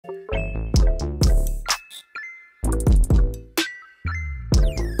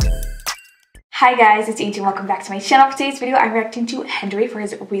Hi guys, it's Angie and welcome back to my channel. For today's video, I'm reacting to HENDERY for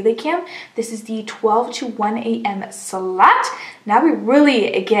his RELAYCAM. This is the 12 to 1 a.m. slot. Now we're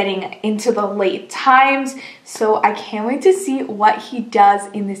really getting into the late times, so I can't wait to see what he does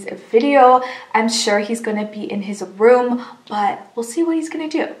in this video. I'm sure he's gonna be in his room, but we'll see what he's gonna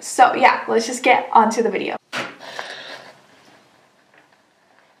do. So yeah, let's just get onto the video.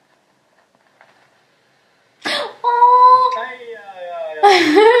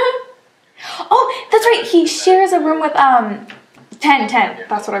 Oh, that's right. He shares a room with 10.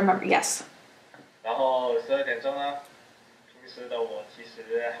 That's what I remember. Yes.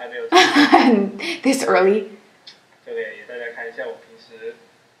 This early.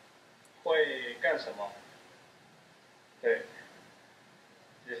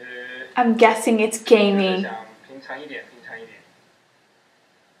 I'm guessing it's gaming.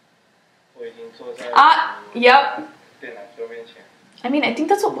 Yep. I mean, I think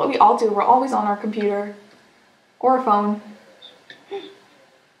that's what we all do. We're always on our computer or a phone.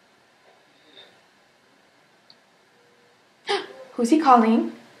 Who's he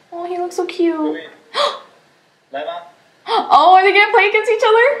calling? Oh, he looks so cute. Oh, are they gonna play against each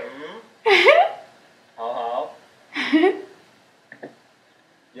other? Oh.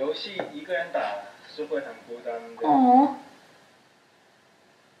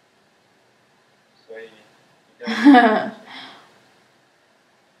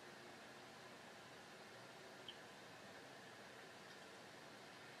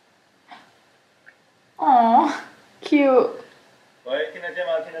 Aw, cute.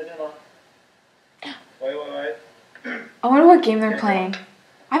 I wonder what game they're playing.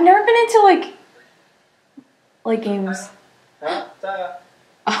 I've never been into like games.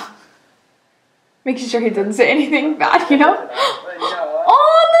 Oh. Making sure he didn't say anything bad, you know?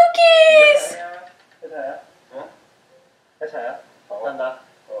 Oh, Lucas!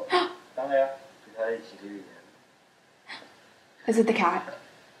 Is it the cat?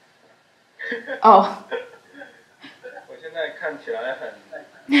 Oh.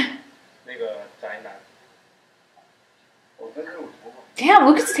 Damn,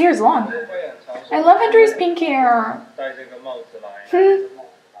 Lucas' hair is long. I love Hendery's pink hair.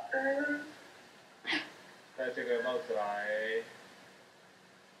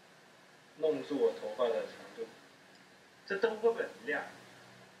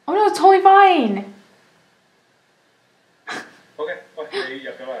 Oh no, it's totally fine.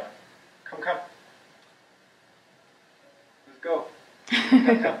 Come. Let's go.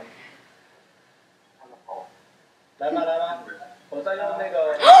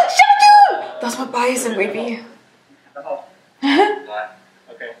 That's my bias in WayV.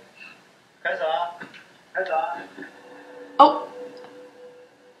 Okay. Oh.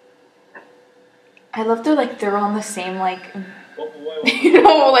 I love they're on the same you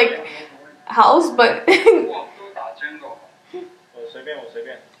know, house, but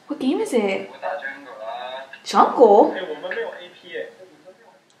what game is it? Jungle?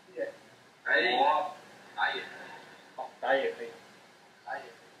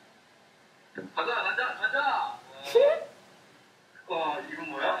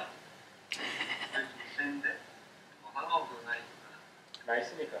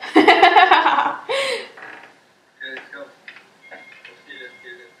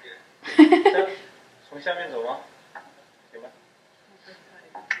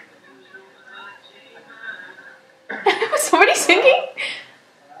 Somebody singing?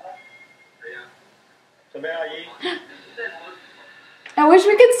 I wish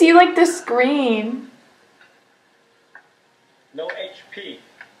we could see the screen. No HP.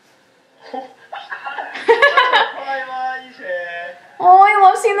 Oh, I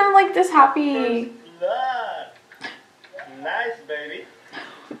love seeing them this happy. Nice, baby.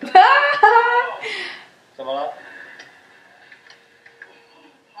 怎么了？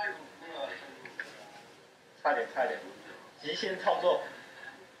差点，极限操作。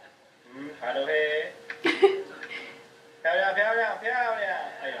还都嘿。漂亮！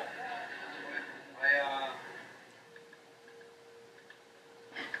哎呀。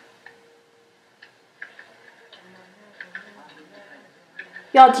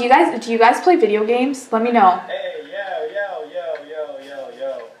Y'all, do you guys play video games? Let me know. Hey, yo.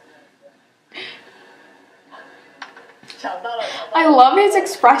 I love his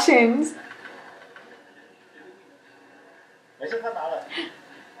expressions.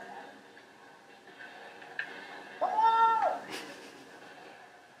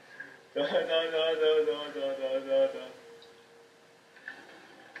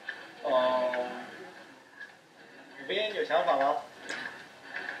走。你边有想法吗？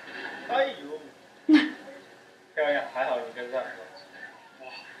哎呦，漂亮，还好你跟上。哇，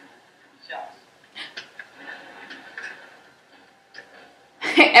一下子。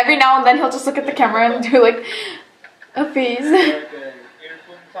now and then he'll just look at the camera and do like a face.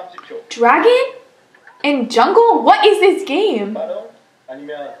 1분 30초. Dragon in jungle? What is this game? 바로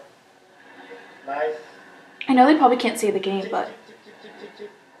아니면 나이스. I know they probably can't say the game, but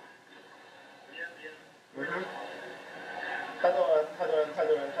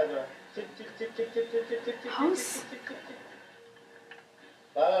House?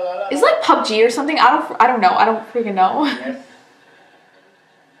 It's like PUBG or something. I don't know. I don't freaking know. Yes.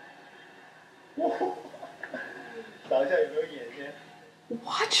 找一下有没有眼先。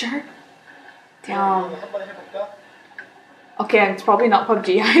 Watcher? Damn. 한번 해볼까? Okay, it's probably not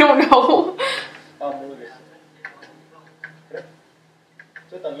PUBG. I don't know. 아 모르겠어. 그래?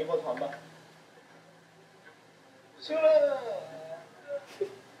 就等一波团吧。输了。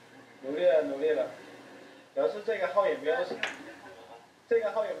努力了，努力了。表示这个号也没有什么，这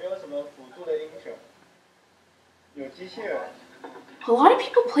个号也没有什么辅助的英雄。有机器人。A lot of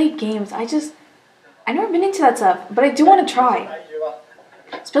people play games. I never been into that stuff, but I do want to try.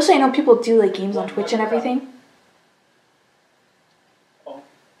 Especially I know people do like games on Twitch and everything.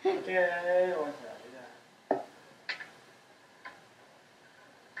 Okay, 我想一下。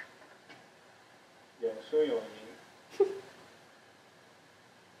有输有赢。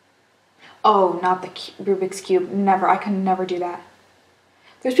 Oh, not the Rubik's Cube. Never. I could never do that.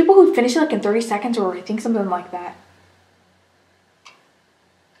 There's people who finish it like in 30 seconds or I think something like that.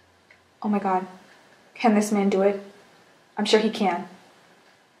 Oh my god. Can this man do it? I'm sure he can.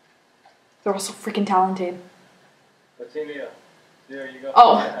 They're all so freaking talented. 我尽力了，只有一个。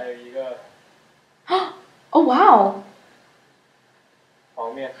 Oh. 还有一个。 Oh wow.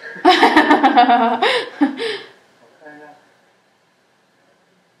 泡面。我看一下。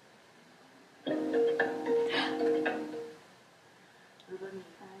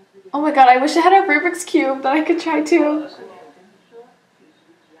 Oh my god, I wish I had a Rubik's Cube that I could try too.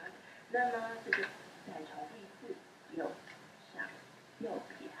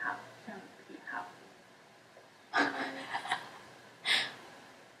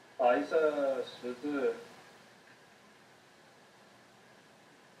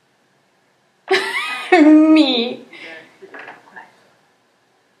 Me.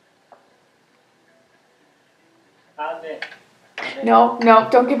 No, no,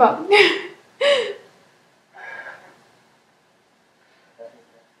 don't give up.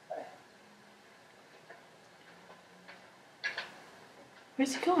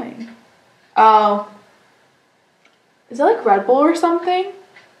 Where's he going? Oh. Is that like Red Bull or something?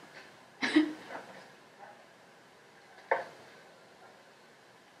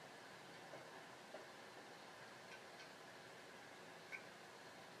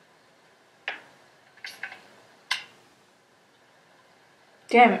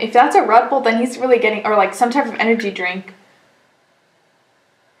 Damn, if that's a Red Bull, then he's really getting, or like some type of energy drink.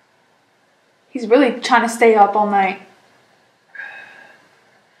 He's really trying to stay up all night.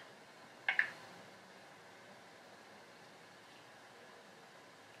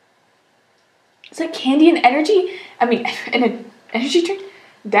 Is that candy and energy? I mean, in an energy drink?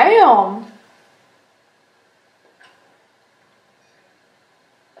 Damn.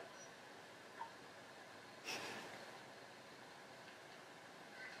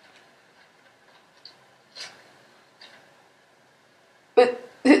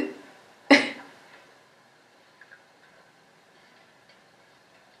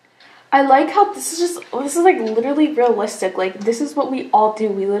 I like how this is like literally realistic. Like this is what we all do.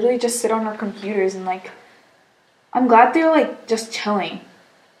 We literally just sit on our computers and like, I'm glad they're like just chilling.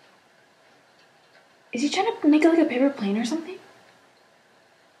 Is he trying to make it like a paper plane or something?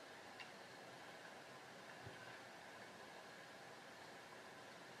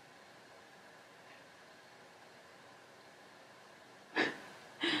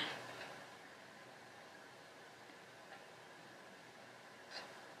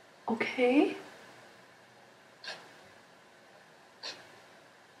 Okay.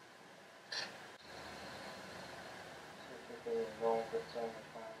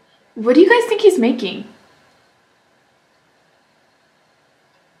 What do you guys think he's making?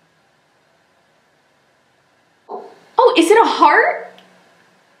 Oh, is it a heart?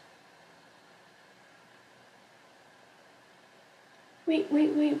 Wait,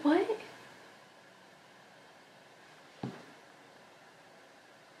 what?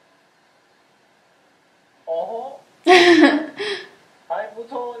 아이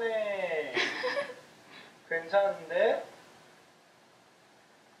무서우네. 괜찮은데?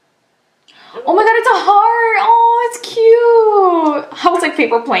 Oh my god, it's a heart! Oh, it's cute! How was like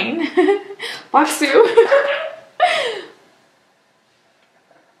paper plane? Baksu.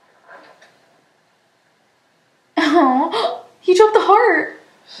 Oh, he dropped the heart.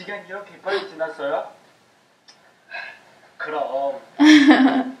 그냥 이렇게 빨리 지났어요? 그럼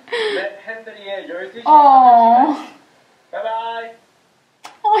네, 핸들이의 12시 Oh, 바이바이.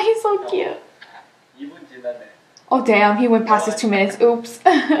 oh, he's so cute. 2분 지났네. Oh damn, he went past his 2 minutes. Oops.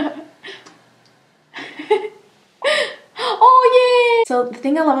 Oh yay! So the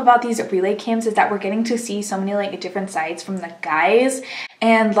thing I love about these relay cams is that we're getting to see so many like different sides from the guys,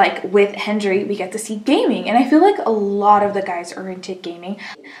 and like with HENDERY we get to see gaming, and I feel like a lot of the guys are into gaming.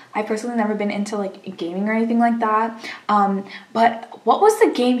 I personally never been into like gaming or anything like that, but what was the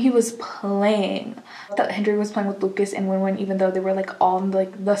game he was playing? That HENDERY was playing with Lucas and Winwin, even though they were like all in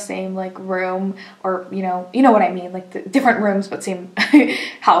like the same like room, or you know what I mean, like the different rooms but same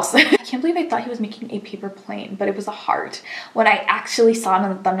house. I can't believe I thought he was making a paper plane, but it was a heart. When I actually saw it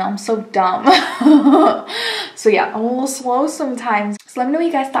on the thumbnail, I'm so dumb. So yeah, I'm a little slow sometimes. So let me know what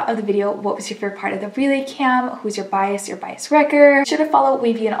you guys thought of the video. What was your favorite part of the relay cam? Who's your bias wrecker? Be sure to follow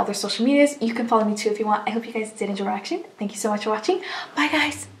WayV on all their social medias. You can follow me too if you want. I hope you guys did enjoy watching. Thank you so much for watching. Bye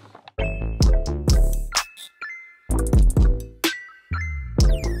guys.